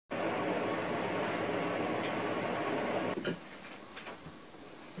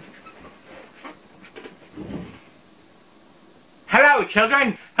Hello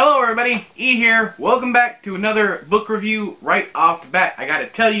children! Hello everybody, E here. Welcome back to another book review right off the bat. I gotta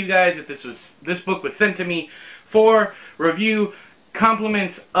tell you guys that this book was sent to me for review.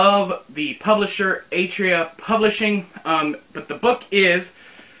 Compliments of the publisher, Atria Publishing. But the book is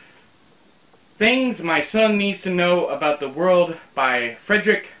Things My Son Needs to Know About the World by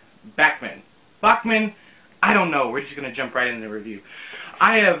Frederick Backman. Bachman? I don't know. We're just gonna jump right into the review.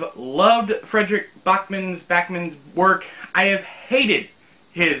 I have loved Frederick Backman's work. I have hated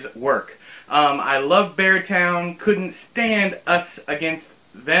his work. I love Beartown. Couldn't stand Us Against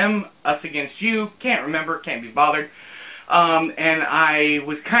Them, Us Against You. Can't remember. Can't be bothered. And I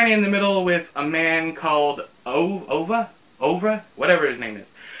was kind of in the middle with a man called Ova, whatever his name is.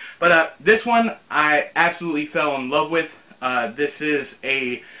 But this one I absolutely fell in love with. This is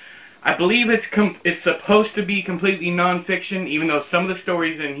I believe it's supposed to be completely non-fiction, even though some of the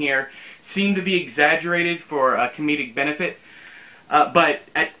stories in here seem to be exaggerated for comedic benefit. But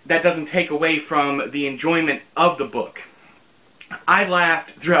that doesn't take away from the enjoyment of the book. I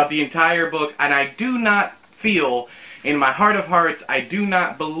laughed throughout the entire book, and I do not feel, in my heart of hearts, I do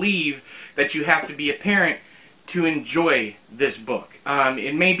not believe that you have to be a parent to enjoy this book.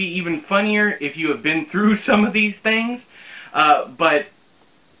 It may be even funnier if you have been through some of these things, but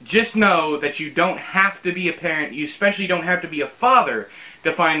just know that you don't have to be a parent, you especially don't have to be a father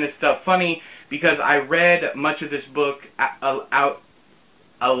to find this stuff funny, because I read much of this book out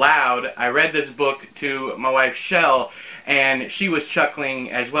aloud. I read this book to my wife Shell, and she was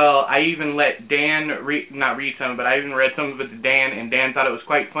chuckling as well. I even let Dan not read some, but I even read some of it to Dan, and Dan thought it was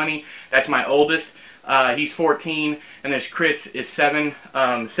quite funny. That's my oldest. He's 14, and there's Chris is 7.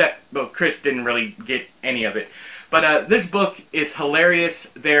 Well, Chris didn't really get any of it. But this book is hilarious.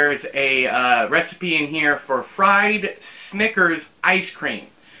 There's a recipe in here for fried Snickers ice cream.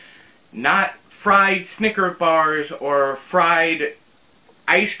 Not fried Snicker bars or fried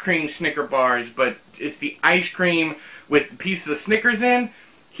ice cream Snicker bars, but it's the ice cream with pieces of Snickers in.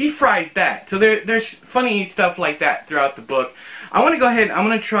 He fries that. So there's funny stuff like that throughout the book. I want to go ahead, I'm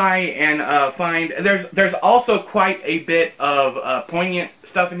going to try and find, there's also quite a bit of poignant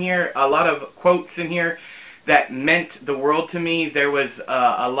stuff in here, a lot of quotes in here that meant the world to me. There was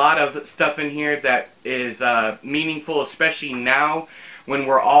a lot of stuff in here that is meaningful, especially now when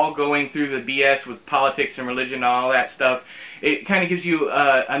we're all going through the BS with politics and religion and all that stuff. It kind of gives you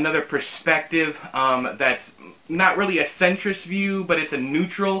another perspective that's not really a centrist view, but it's a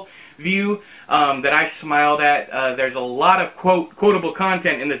neutral view that I smiled at. There's a lot of quotable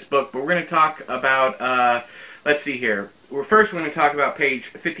content in this book, but we're going to talk about, let's see here. First, we're going to talk about page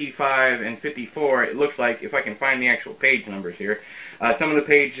 55 and 54. It looks like, if I can find the actual page numbers here. Some of the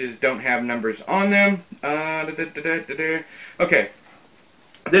pages don't have numbers on them. Okay.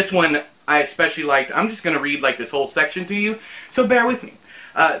 This one I especially liked. I'm just going to read like this whole section to you, so bear with me.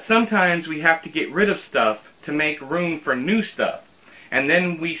 Sometimes we have to get rid of stuff to make room for new stuff. And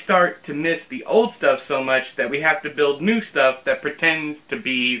then we start to miss the old stuff so much that we have to build new stuff that pretends to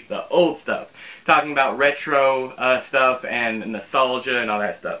be the old stuff. Talking about retro stuff and nostalgia and all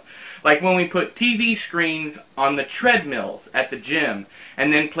that stuff. Like when we put TV screens on the treadmills at the gym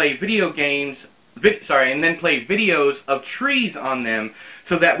and then play videos of trees on them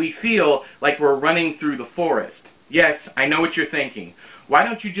so that we feel like we're running through the forest. Yes, I know what you're thinking. Why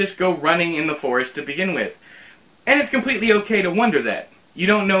don't you just go running in the forest to begin with? And it's completely okay to wonder that. You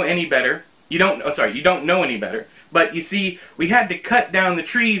don't know any better. You don't know any better. But you see, we had to cut down the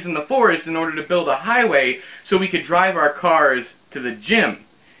trees in the forest in order to build a highway so we could drive our cars to the gym.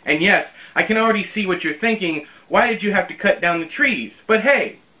 And yes, I can already see what you're thinking. Why did you have to cut down the trees? But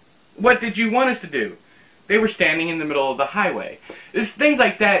hey, what did you want us to do? They were standing in the middle of the highway. Things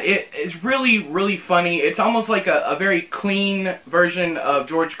like that, it is really, really funny. It's almost like a very clean version of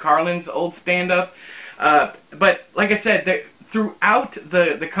George Carlin's old stand-up. But like I said, throughout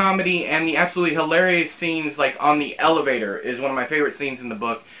the comedy and the absolutely hilarious scenes, like on the elevator is one of my favorite scenes in the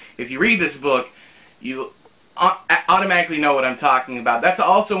book. If you read this book, you automatically know what I'm talking about. That's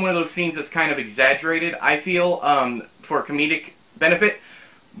also one of those scenes that's kind of exaggerated, I feel, for comedic benefit.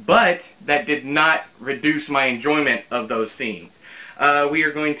 But that did not reduce my enjoyment of those scenes. We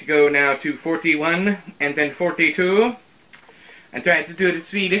are going to go now to 41 and then 42. I'm trying to do it in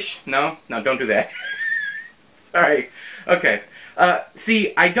Swedish. No, don't do that. Sorry. Okay.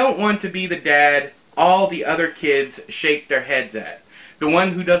 See, I don't want to be the dad all the other kids shake their heads at. The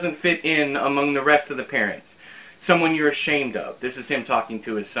one who doesn't fit in among the rest of the parents. Someone you're ashamed of. This is him talking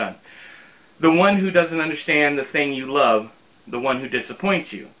to his son. The one who doesn't understand the thing you love. The one who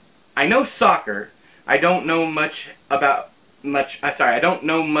disappoints you. I know soccer. I don't know I don't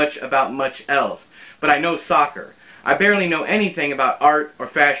know much about much else. But I know soccer. I barely know anything about art or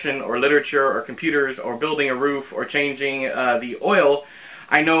fashion or literature or computers or building a roof or changing the oil.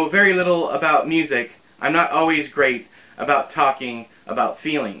 I know very little about music. I'm not always great about talking about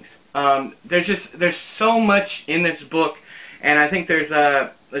feelings. There's so much in this book, and I think there's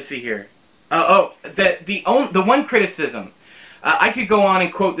let's see here. The one criticism. I could go on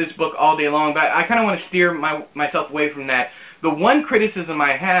and quote this book all day long, but I kind of want to steer myself away from that. The one criticism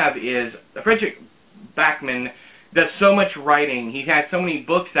I have is Fredrik Backman does so much writing. He has so many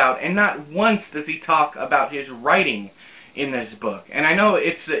books out, and not once does he talk about his writing in this book. And I know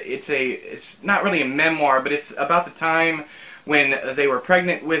it's not really a memoir, but it's about the time when they were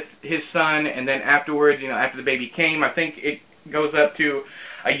pregnant with his son, and then afterwards, after the baby came, I think it goes up to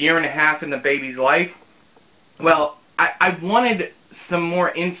a year and a half in the baby's life. Well, I wanted some more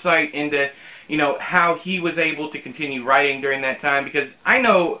insight into, how he was able to continue writing during that time, because I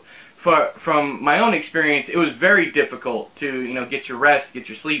know from my own experience, it was very difficult to, get your rest, get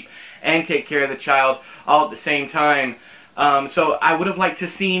your sleep, and take care of the child all at the same time. So I would have liked to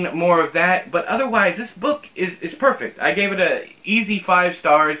seen more of that, but otherwise this book is perfect. I gave it a easy 5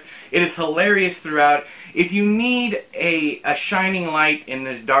 stars. It is hilarious throughout. If you need a shining light in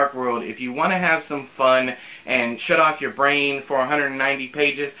this dark world, if you want to have some fun and shut off your brain for 190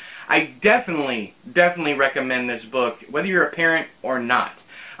 pages, I definitely recommend this book, whether you're a parent or not.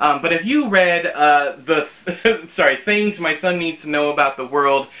 But if you read Things My Son Needs to Know About the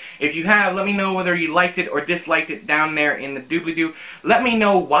World, if you have, let me know whether you liked it or disliked it down there in the doobly-doo. Let me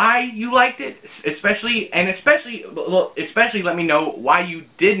know why you liked it, especially let me know why you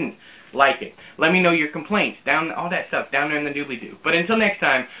didn't like it. Let me know your complaints, all that stuff down there in the doobly-doo. But until next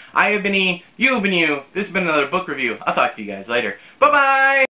time, I have been E, you have been you. This has been another book review. I'll talk to you guys later. Bye-bye!